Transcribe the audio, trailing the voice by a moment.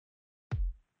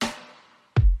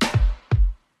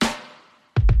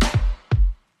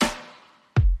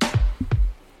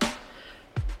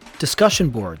discussion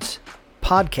boards,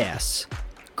 podcasts,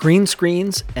 green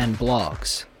screens, and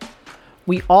blogs.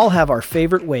 We all have our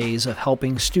favorite ways of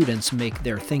helping students make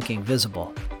their thinking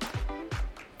visible.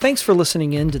 Thanks for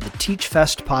listening in to the Teach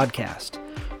Fest podcast,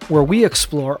 where we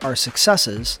explore our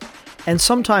successes and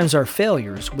sometimes our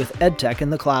failures with EdTech in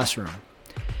the classroom.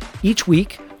 Each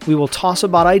week, we will toss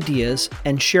about ideas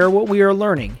and share what we are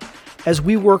learning as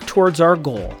we work towards our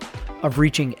goal of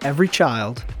reaching every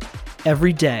child,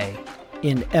 every day,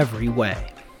 in every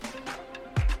way.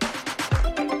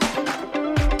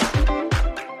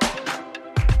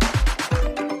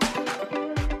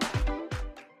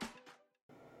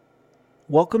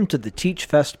 Welcome to the Teach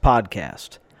Fest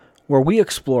podcast, where we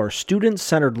explore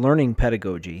student-centered learning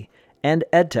pedagogy and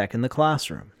EdTech in the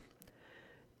classroom.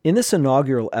 In this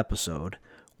inaugural episode,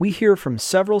 we hear from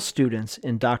several students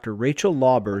in Dr. Rachel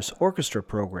Lauber's orchestra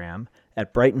program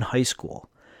at Brighton High School,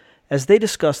 as they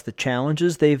discuss the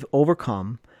challenges they've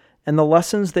overcome and the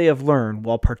lessons they have learned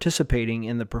while participating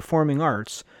in the performing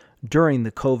arts during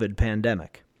the COVID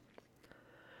pandemic.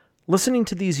 Listening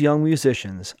to these young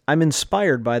musicians, I'm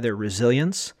inspired by their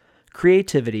resilience,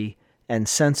 creativity, and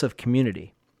sense of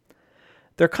community.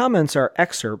 Their comments are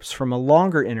excerpts from a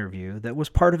longer interview that was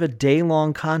part of a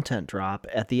day-long content drop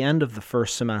at the end of the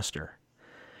first semester.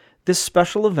 This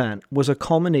special event was a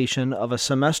culmination of a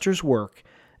semester's work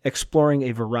exploring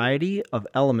a variety of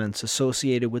elements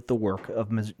associated with the work of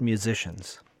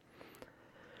musicians.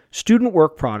 Student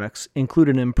work products include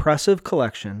an impressive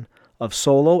collection of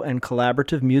solo and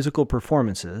collaborative musical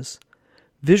performances,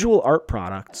 visual art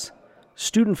products,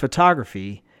 student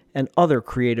photography, and other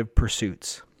creative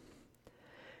pursuits.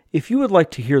 If you would like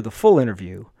to hear the full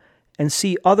interview and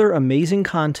see other amazing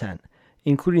content,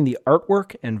 including the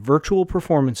artwork and virtual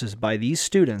performances by these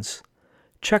students,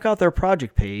 check out their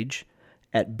project page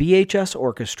at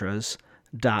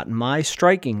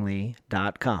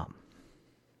bhsorchestras.mystrikingly.com.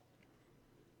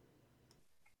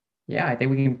 Yeah, I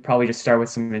think we can probably just start with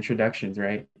some introductions,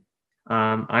 right?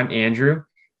 I'm Andrew,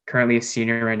 currently a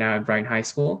senior right now at Brighton High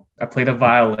School. I play the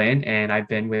violin, and I've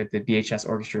been with the BHS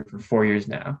Orchestra for 4 years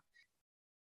now.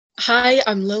 Hi,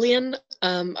 I'm Lillian.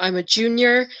 I'm a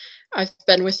junior. I've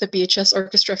been with the BHS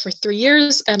Orchestra for 3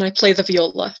 years, and I play the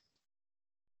viola.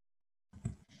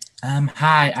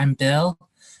 Hi, I'm Bill,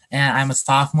 and I'm a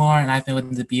sophomore, and I've been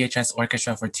with the BHS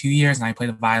Orchestra for 2 years, and I play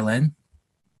the violin.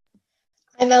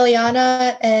 I'm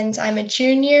Eliana, and I'm a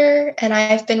junior, and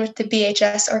I've been with the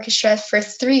BHS Orchestra for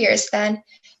 3 years then,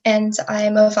 and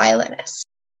I'm a violinist.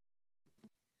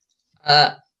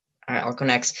 All right, I'll go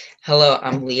next. Hello,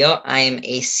 I'm Leo. I am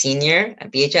a senior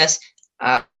at BHS.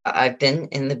 I've been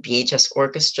in the BHS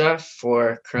Orchestra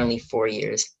for currently 4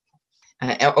 years.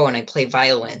 And I play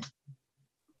violin.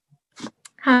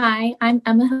 Hi, I'm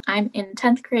Emma. I'm in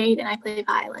 10th grade and I play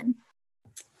violin.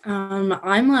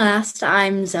 I'm last.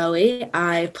 I'm Zoe.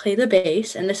 I play the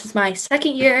bass, and this is my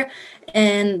second year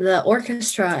in the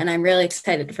orchestra, and I'm really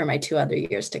excited for my 2 other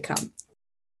years to come.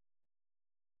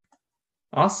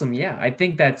 Awesome. Yeah, I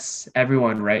think that's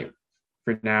everyone right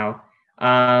for now.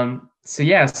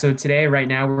 So today, right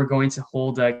now, we're going to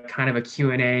hold a kind of a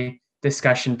Q&A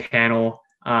discussion panel.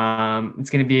 It's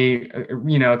going to be,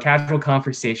 a casual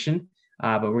conversation,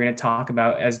 but we're going to talk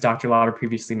about, as Dr. Lauber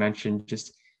previously mentioned,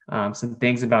 just some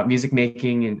things about music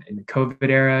making in the COVID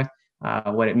era,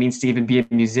 what it means to even be a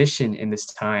musician in this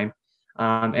time.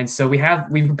 And so we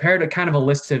prepared a kind of a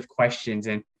list of questions,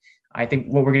 and I think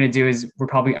what we're going to do is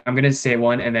I'm going to say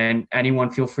one, and then anyone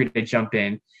feel free to jump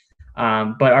in.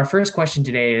 But our first question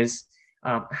today is,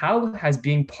 how has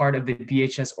being part of the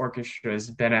BHS orchestras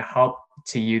been a help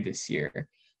to you this year?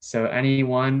 So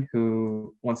anyone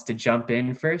who wants to jump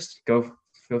in first, feel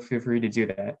free to do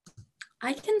that.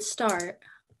 I can start.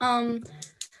 The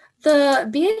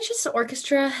BHS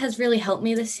Orchestra has really helped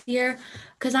me this year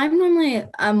because I'm normally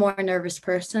a more nervous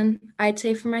person, I'd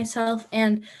say, for myself.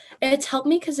 And it's helped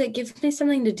me because it gives me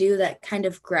something to do that kind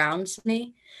of grounds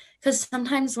me. Because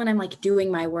sometimes when I'm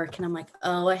doing my work and I'm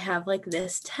oh, I have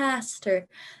this test or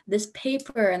this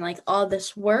paper and all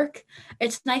this work,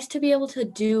 it's nice to be able to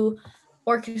do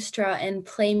orchestra and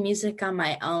play music on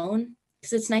my own.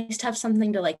 Because it's nice to have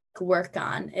something to work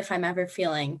on if I'm ever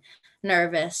feeling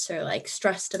nervous or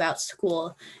stressed about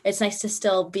school. It's nice to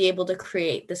still be able to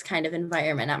create this kind of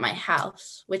environment at my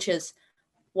house, which is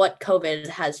what COVID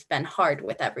has been hard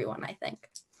with everyone, I think.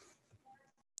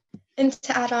 And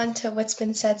to add on to what's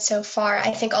been said so far,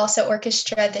 I think also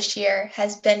orchestra this year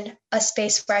has been a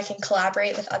space where I can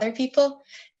collaborate with other people,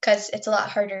 because it's a lot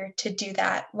harder to do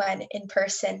that when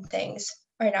in-person things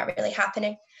are not really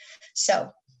happening.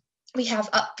 So we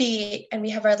have Upbeat and we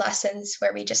have our lessons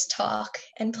where we just talk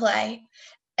and play.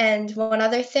 And one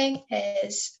other thing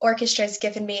is orchestra has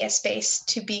given me a space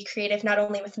to be creative, not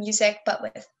only with music, but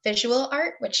with visual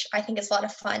art, which I think is a lot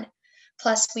of fun.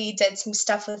 Plus, we did some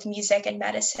stuff with music and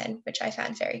medicine, which I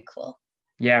found very cool.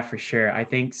 Yeah, for sure. I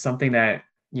think something that,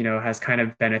 has kind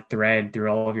of been a thread through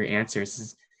all of your answers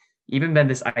is even been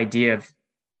this idea of,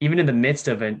 even in the midst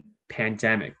of a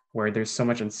pandemic where there's so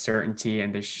much uncertainty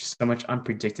and there's so much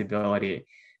unpredictability,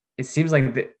 it seems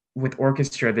like with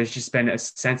orchestra, there's just been a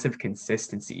sense of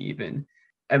consistency, even.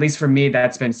 At least for me,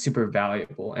 that's been super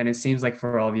valuable. And it seems like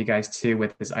for all of you guys too,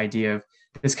 with this idea of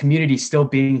this community still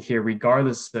being here,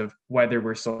 regardless of whether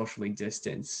we're socially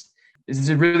distanced. This is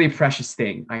a really precious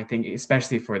thing, I think,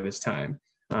 especially for this time.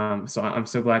 So I'm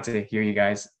so glad to hear you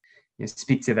guys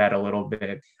speak to that a little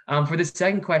bit. For the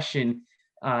second question,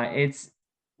 it's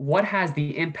what has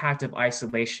the impact of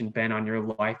isolation been on your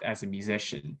life as a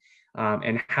musician?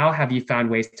 And how have you found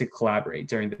ways to collaborate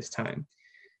during this time?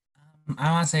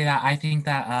 I want to say that I think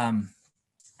that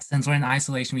since we're in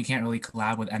isolation, we can't really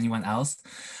collab with anyone else.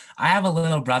 I have a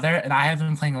little brother, and I have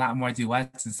been playing a lot more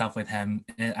duets and stuff with him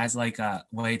as like a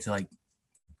way to like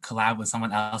collab with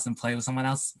someone else and play with someone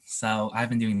else. So I've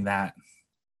been doing that.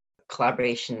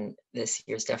 Collaboration this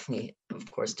year is definitely,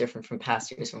 of course, different from past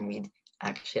years when we'd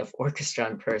actually have orchestra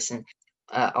in person.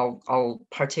 I'll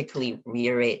particularly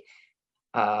reiterate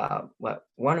what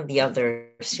one of the other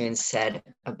students said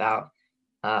about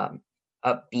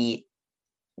Upbeat,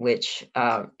 which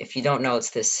if you don't know, it's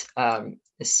this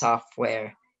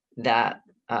software that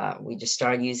we just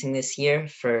started using this year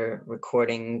for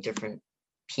recording different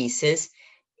pieces,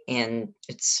 and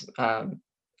it's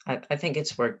I think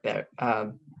it's worked better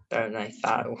than I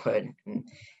thought it would.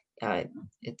 And,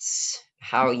 it's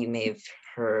how you may have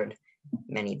heard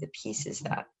many of the pieces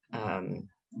that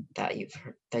that you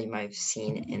might have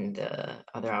seen in the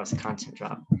other hours content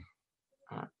drop.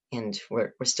 And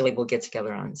we're still able to get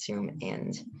together on Zoom,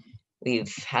 and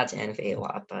we've had to innovate a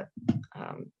lot, but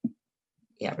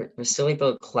yeah, we're still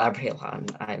able to collaborate a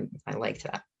lot, and I like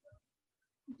that.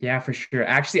 Yeah, for sure.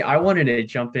 Actually, I wanted to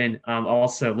jump in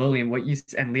also, Lillian, what you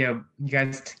and Leo, you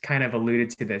guys kind of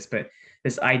alluded to this, but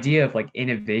this idea of like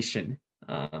innovation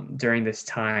during this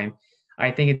time.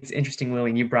 I think it's interesting,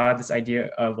 Lillian, you brought up this idea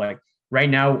of like right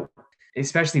now,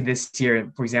 especially this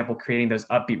year, for example, creating those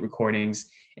upbeat recordings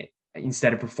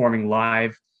instead of performing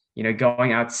live,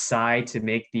 going outside to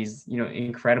make these,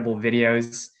 incredible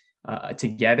videos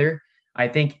together. I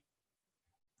think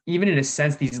even in a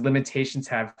sense, these limitations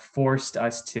have forced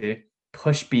us to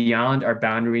push beyond our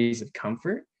boundaries of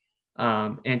comfort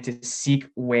and to seek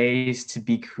ways to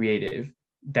be creative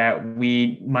that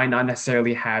we might not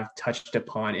necessarily have touched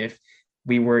upon if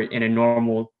we were in a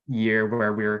normal year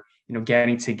where we're,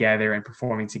 getting together and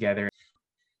performing together.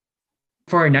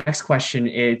 For our next question,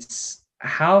 it's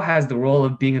how has the role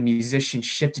of being a musician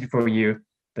shifted for you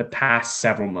the past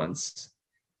several months?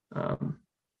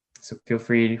 So feel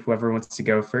free, whoever wants to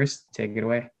go first, take it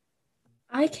away.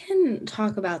 I can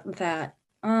talk about that.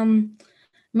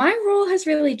 My role has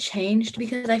really changed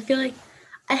because I feel like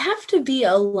I have to be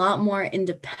a lot more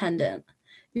independent,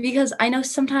 because I know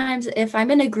sometimes if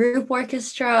I'm in a group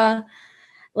orchestra,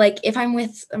 like if I'm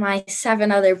with my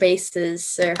 7 other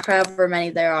basses or however many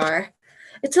there are,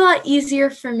 it's a lot easier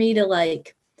for me to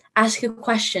like ask a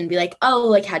question, be like, oh,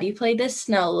 like, how do you play this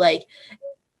note? Like,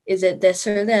 is it this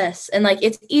or this? And like,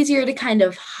 it's easier to kind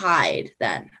of hide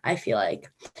then. I feel like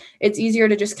it's easier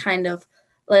to just kind of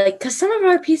like, because some of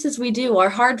our pieces we do are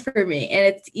hard for me, and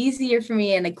it's easier for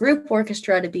me in a group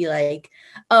orchestra to be like,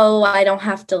 oh, I don't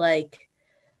have to like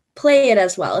play it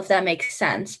as well, if that makes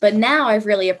sense. But now I've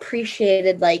really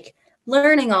appreciated like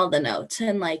learning all the notes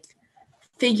and like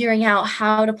figuring out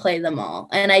how to play them all.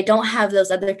 And I don't have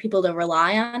those other people to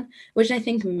rely on, which I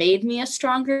think made me a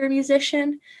stronger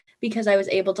musician, because I was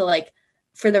able to like,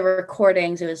 for the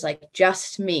recordings, it was like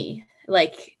just me.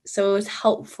 Like, so it was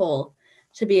helpful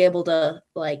to be able to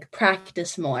like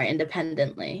practice more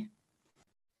independently.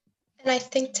 And I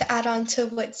think to add on to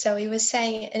what Zoe was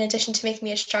saying, in addition to making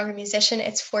me a stronger musician,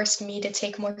 it's forced me to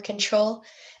take more control.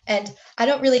 And I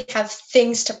don't really have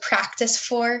things to practice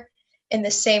for in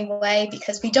the same way,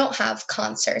 because we don't have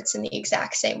concerts in the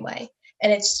exact same way.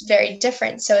 And it's very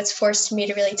different. So it's forced me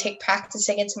to really take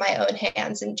practicing into my own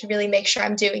hands and to really make sure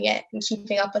I'm doing it and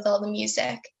keeping up with all the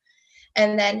music.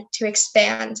 And then to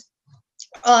expand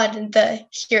on the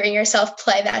hearing yourself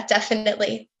play, that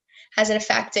definitely has an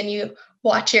effect, and you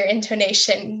watch your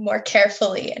intonation more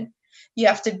carefully, and you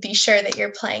have to be sure that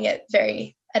you're playing it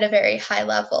at a very high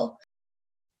level.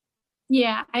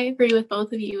 Yeah, I agree with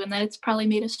both of you, and that it's probably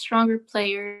made us stronger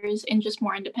players and just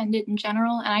more independent in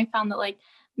general. And I found that like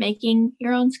making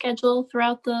your own schedule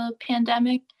throughout the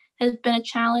pandemic has been a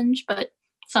challenge, but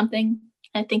something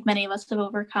I think many of us have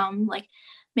overcome. Like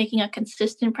making a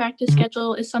consistent practice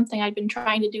schedule is something I've been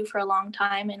trying to do for a long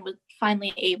time and was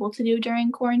finally able to do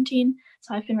during quarantine.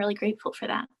 So I've been really grateful for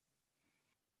that.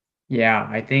 Yeah,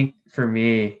 I think for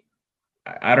me,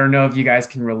 I don't know if you guys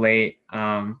can relate,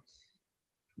 but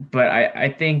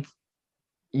I think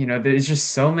there's just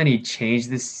so many changes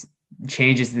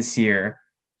this year.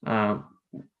 Um,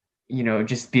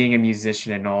 just being a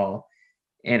musician and all,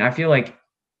 and I feel like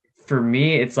for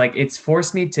me, it's like it's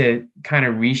forced me to kind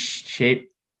of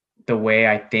reshape the way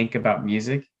I think about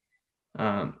music,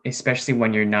 especially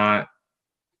when you're not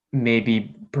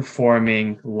maybe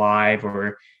performing live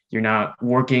or you're not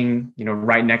working,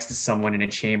 right next to someone in a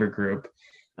chamber group.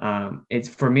 It's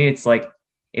for me, it's like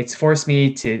it's forced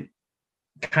me to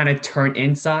kind of turn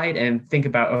inside and think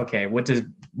about, okay, what does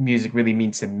music really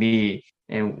mean to me,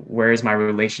 and where is my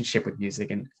relationship with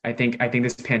music? And I think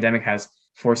this pandemic has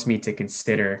forced me to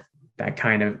consider that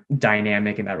kind of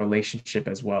dynamic and that relationship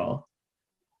as well.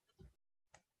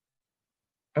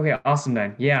 Okay, awesome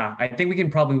then. Yeah, I think we can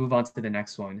probably move on to the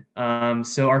next one.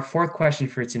 So our fourth question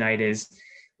for tonight is,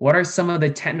 what are some of the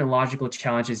technological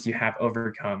challenges you have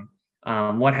overcome?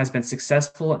 What has been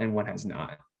successful and what has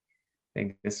not? I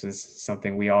think this was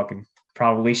something we all can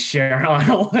probably share on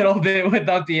a little bit with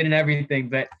Upbeat and everything,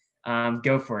 but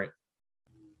go for it.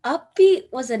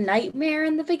 Upbeat was a nightmare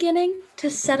in the beginning.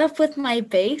 To set up with my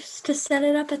bass, to set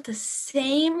it up at the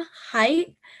same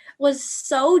height was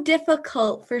so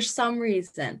difficult for some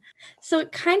reason. So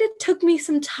it kind of took me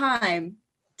some time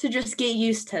to just get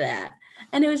used to that.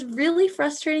 And it was really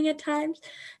frustrating at times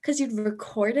because you'd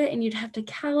record it and you'd have to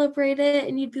calibrate it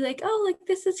and you'd be like, oh, like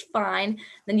this is fine.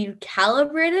 Then you'd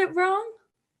calibrate it wrong.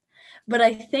 But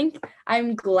I think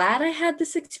I'm glad I had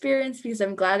this experience because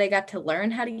I'm glad I got to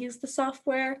learn how to use the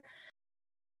software.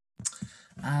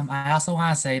 I also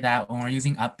want to say that when we're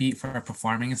using Upbeat for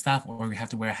performing and stuff, or we have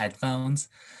to wear headphones,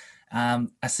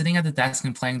 sitting at the desk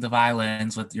and playing the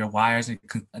violins with your wires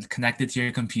connected to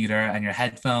your computer and your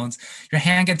headphones, your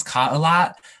hand gets caught a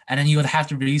lot, and then you would have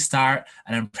to restart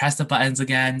and then press the buttons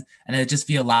again, and it'd just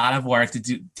be a lot of work to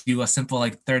do a simple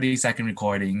 30-second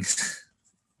recording.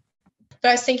 But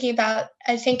I was thinking about,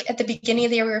 I think at the beginning of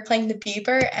the year, we were playing the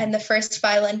Bieber, and the first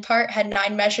violin part had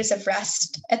 9 measures of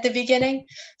rest at the beginning.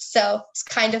 So it's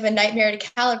kind of a nightmare to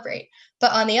calibrate.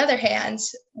 But on the other hand,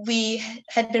 we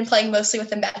had been playing mostly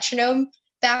with a metronome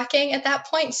backing at that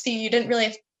point. So you didn't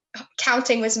really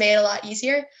counting was made a lot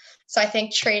easier. So I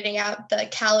think trading out the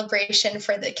calibration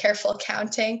for the careful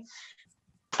counting.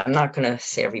 I'm not going to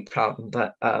say every problem,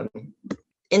 but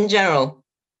in general,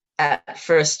 at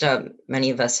first,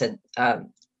 many of us had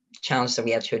challenges that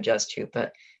we had to adjust to,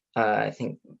 but I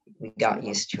think we got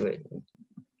used to it.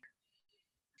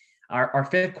 Our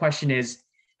fifth question is,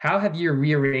 how have you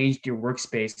rearranged your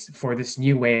workspace for this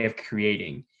new way of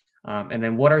creating? And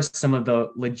then what are some of the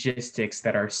logistics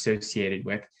that are associated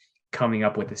with coming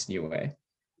up with this new way?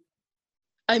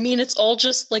 I mean, it's all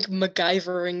just like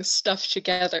MacGyvering stuff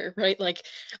together, right? Like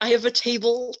I have a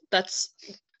table that's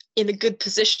in a good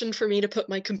position for me to put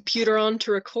my computer on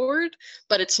to record,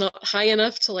 but it's not high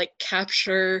enough to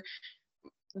capture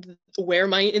where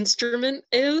my instrument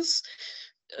is.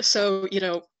 So,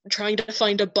 trying to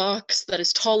find a box that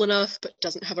is tall enough but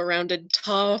doesn't have a rounded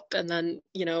top, and then,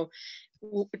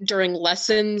 during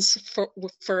lessons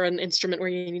for an instrument where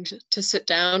you need to sit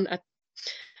down at,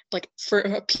 for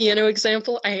a piano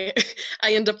example, I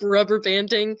end up rubber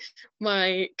banding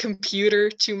my computer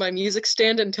to my music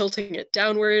stand and tilting it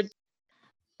downward.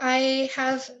 I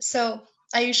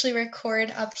usually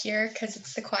record up here because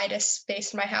it's the quietest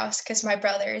space in my house because my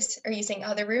brothers are using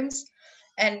other rooms,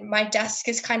 and my desk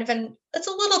is kind of it's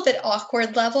a little bit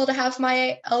awkward level to have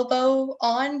my elbow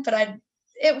on, but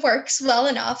it works well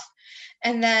enough.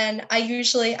 And then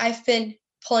I've been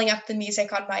pulling up the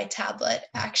music on my tablet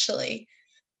actually,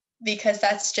 because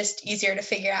that's just easier to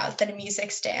figure out than a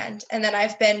music stand. And then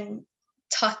I've been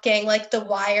tucking the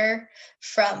wire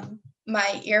from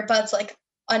my earbuds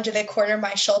under the corner of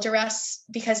my shoulder rests,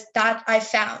 because that I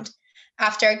found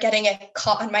after getting it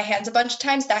caught on my hands a bunch of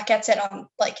times, that gets it on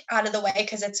out of the way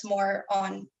because it's more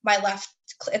on my left,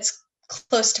 it's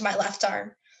close to my left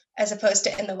arm as opposed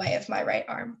to in the way of my right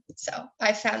arm. So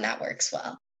I found that works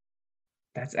well.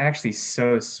 That's actually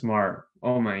so smart.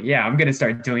 Oh my, yeah, I'm gonna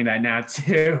start doing that now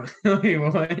too.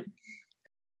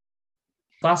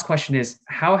 Last question is,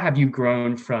 how have you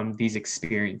grown from these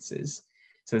experiences?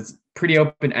 So it's pretty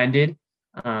open-ended,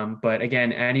 but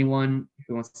again, anyone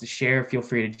who wants to share, feel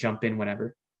free to jump in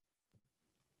whenever.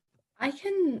 I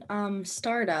can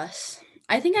start us.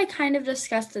 I think I kind of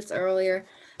discussed this earlier,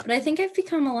 but I think I've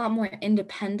become a lot more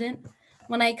independent.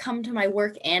 when I come to my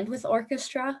work and with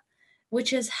orchestra,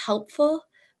 which is helpful,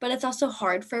 but it's also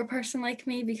hard for a person like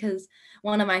me because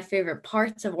one of my favorite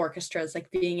parts of orchestra is like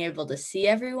being able to see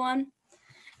everyone.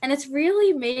 And it's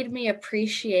really made me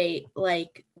appreciate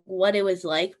like what it was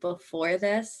like before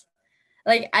this.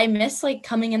 Like I miss like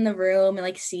coming in the room and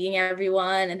like seeing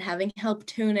everyone and having help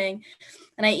tuning.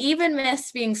 And I even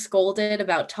miss being scolded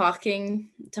about talking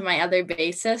to my other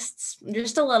bassists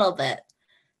just a little bit.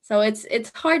 So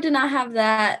it's hard to not have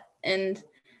that. And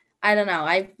I don't know.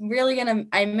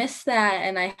 I miss that,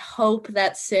 and I hope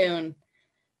that soon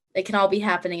it can all be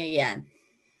happening again.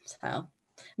 So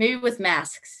maybe with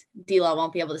masks, D-Law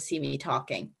won't be able to see me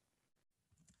talking.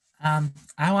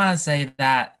 I want to say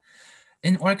that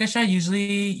in orchestra,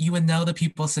 usually you would know the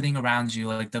people sitting around you,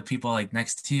 like the people like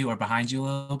next to you or behind you a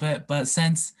little bit. But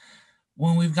since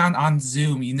when we've gone on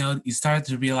Zoom, you start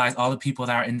to realize all the people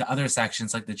that are in the other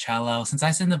sections, like the cello. Since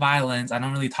I sit in the violins, I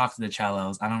don't really talk to the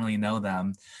cellos. I don't really know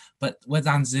them. But with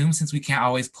on Zoom, since we can't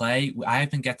always play,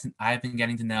 I've been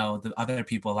getting to know the other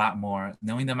people a lot more,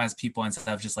 knowing them as people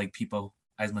instead of just like people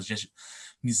as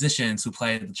musicians who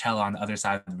play the cello on the other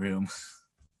side of the room.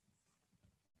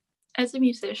 As a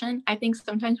musician, I think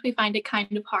sometimes we find it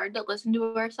kind of hard to listen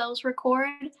to ourselves record.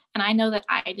 And I know that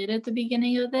I did at the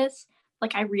beginning of this.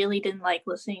 Like, I really didn't like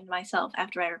listening to myself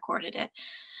after I recorded it.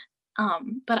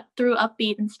 But through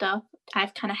Upbeat and stuff,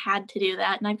 I've kind of had to do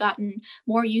that. And I've gotten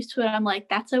more used to it. I'm like,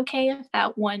 that's okay if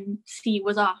that one C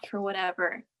was off or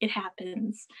whatever. It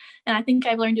happens. And I think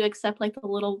I've learned to accept like the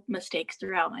little mistakes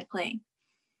throughout my playing.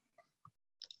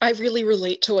 I really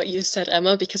relate to what you said,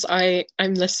 Emma, because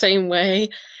I'm the same way.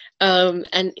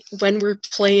 And when we're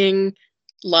playing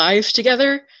live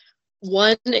together,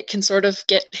 one, it can sort of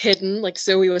get hidden, like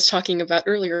Zoe was talking about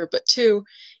earlier, but two,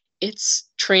 it's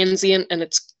transient and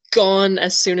it's gone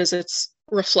as soon as it's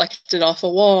reflected off a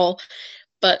wall.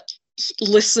 But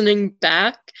listening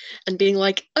back and being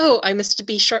like, oh, I missed a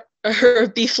B sharp or a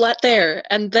B flat there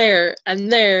and there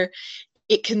and there,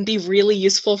 it can be really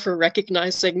useful for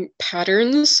recognizing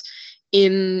patterns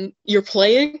in your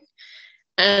playing.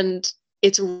 And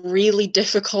it's really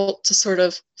difficult to sort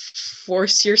of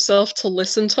force yourself to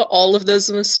listen to all of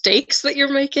those mistakes that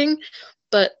you're making,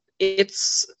 but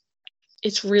it's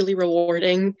really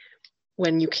rewarding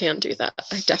when you can do that.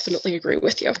 I definitely agree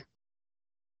with you.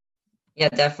 Yeah,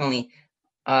 definitely.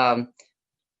 Yeah,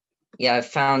 I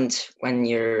found when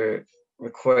you're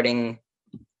recording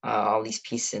all these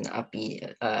pieces in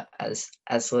Upbeat,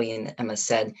 as Lily and Emma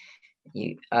said,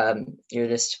 you're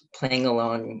just playing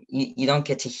alone. You don't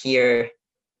get to hear.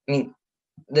 I mean,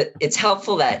 it's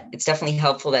definitely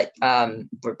helpful that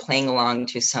we're playing along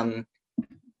to some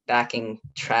backing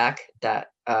track that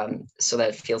so that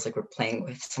it feels like we're playing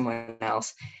with someone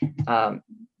else.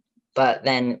 But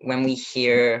then when we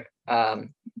hear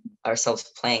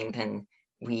ourselves playing, then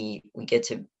we get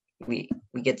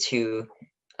to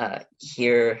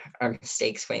hear our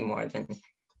mistakes way more than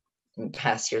in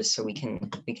past years, so we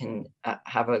can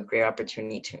have a great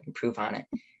opportunity to improve on it.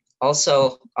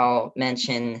 Also, I'll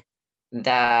mention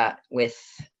that with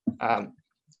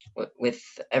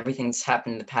everything that's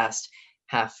happened in the past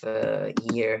half a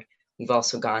year, we've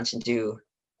also gone to do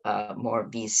more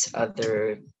of these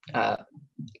other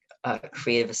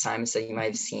creative assignments that you might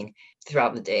have seen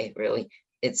throughout the day. Really,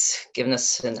 it's given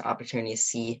us an opportunity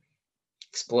to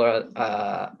explore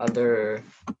other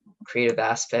creative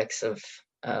aspects of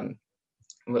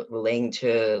relating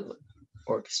to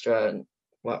orchestra and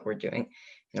what we're doing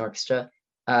in orchestra,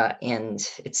 and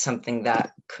it's something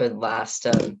that could last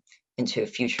into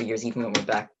future years, even when we're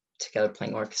back together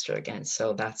playing orchestra again.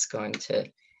 So that's going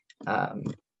to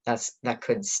that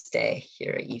could stay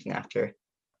here even after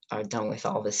are done with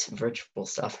all this virtual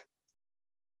stuff.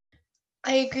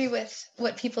 I agree with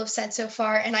what people have said so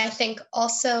far. And I think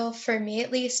also, for me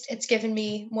at least, it's given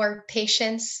me more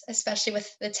patience, especially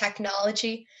with the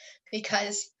technology,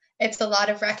 because it's a lot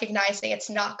of recognizing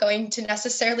it's not going to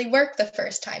necessarily work the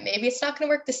first time. Maybe it's not going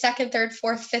to work the second, third,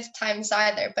 fourth, fifth times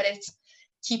either, but it's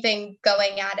keeping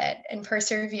going at it and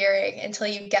persevering until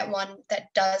you get one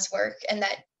that does work, and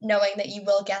that knowing that you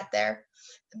will get there,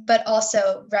 but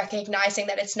also recognizing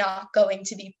that it's not going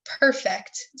to be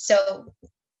perfect. So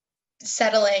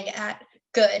settling at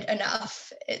good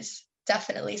enough is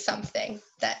definitely something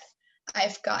that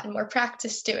I've gotten more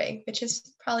practice doing, which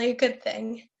is probably a good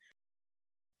thing.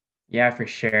 Yeah, for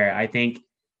sure. I think,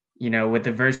 with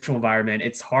the virtual environment,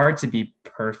 it's hard to be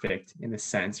perfect in a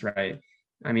sense, right?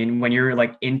 I mean, when you're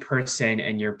like in person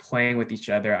and you're playing with each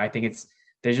other, I think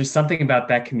there's just something about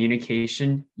that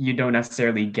communication you don't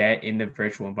necessarily get in the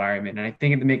virtual environment. And I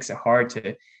think it makes it hard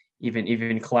to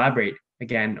even collaborate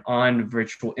again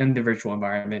in the virtual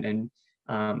environment. And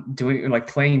doing like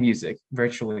playing music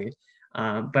virtually.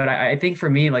 But I think for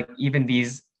me, like even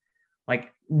these,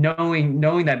 like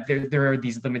knowing that there are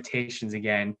these limitations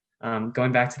again,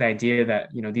 going back to the idea that,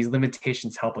 these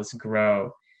limitations help us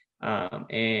grow.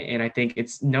 And I think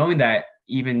it's knowing that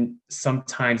even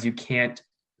sometimes you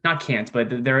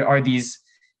but there are these,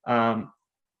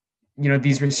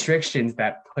 these restrictions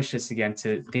that push us again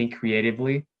to think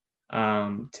creatively,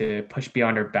 to push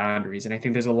beyond our boundaries. And I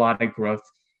think there's a lot of growth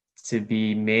to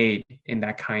be made in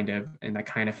that kind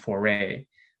of foray,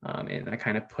 in that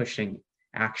kind of pushing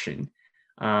action.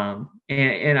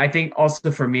 And I think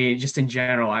also for me, just in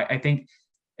general, I think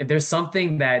if there's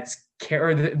something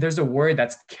there's a word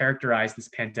that's characterized this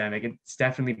pandemic, it's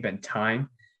definitely been time.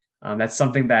 That's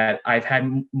something that I've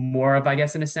had more of, I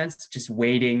guess, in a sense, just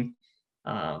waiting,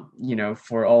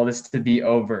 for all this to be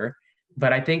over.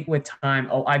 But I think with time,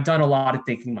 I've done a lot of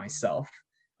thinking myself.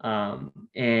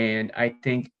 And I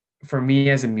think for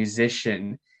me as a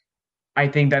musician, I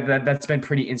think that's been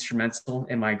pretty instrumental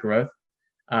in my growth,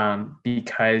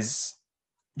 because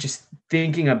just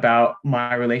thinking about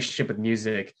my relationship with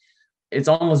music, it's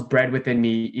almost bred within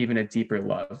me even a deeper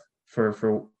love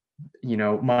for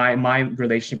my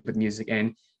relationship with music.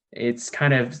 And it's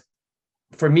kind of,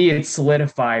 for me, it's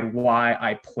solidified why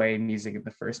I play music in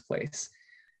the first place.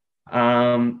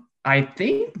 I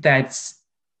think that's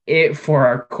it for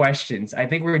our questions. I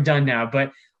think we're done now,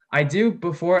 but I do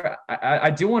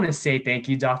want to say thank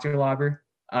you, Dr. Lauber,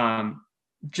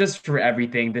 just for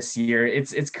everything this year.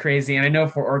 It's crazy. And I know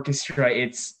for orchestra,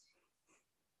 it's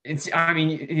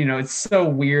so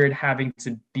weird having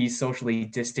to be socially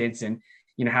distanced and,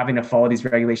 having to follow these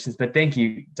regulations. But thank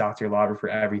you, Dr. Lauber, for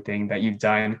everything that you've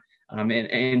done,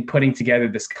 and putting together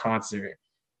this concert.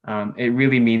 It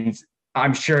really means,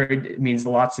 I'm sure it means a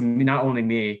lot to me, not only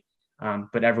me,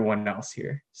 but everyone else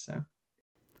here. So.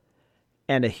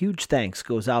 And a huge thanks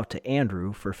goes out to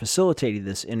Andrew for facilitating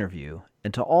this interview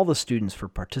and to all the students for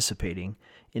participating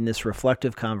in this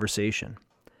reflective conversation.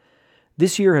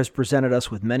 This year has presented us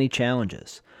with many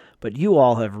challenges, but you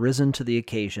all have risen to the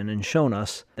occasion and shown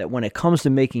us that when it comes to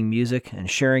making music and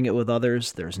sharing it with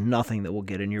others, there's nothing that will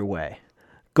get in your way.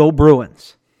 Go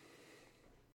Bruins!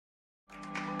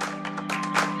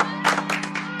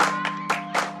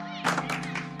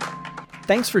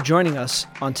 Thanks for joining us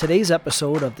on today's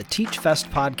episode of the Teach Fest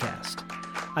podcast.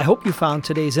 I hope you found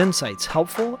today's insights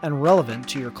helpful and relevant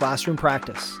to your classroom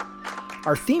practice.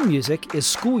 Our theme music is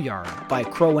Schoolyard by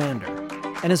Crowander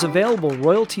and is available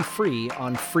royalty-free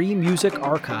on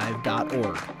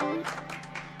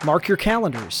freemusicarchive.org. Mark your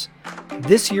calendars.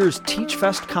 This year's Teach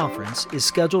Fest conference is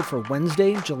scheduled for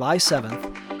Wednesday, July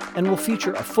 7th, and will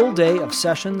feature a full day of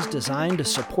sessions designed to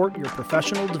support your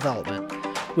professional development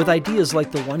with ideas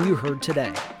like the one you heard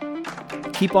today.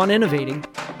 Keep on innovating.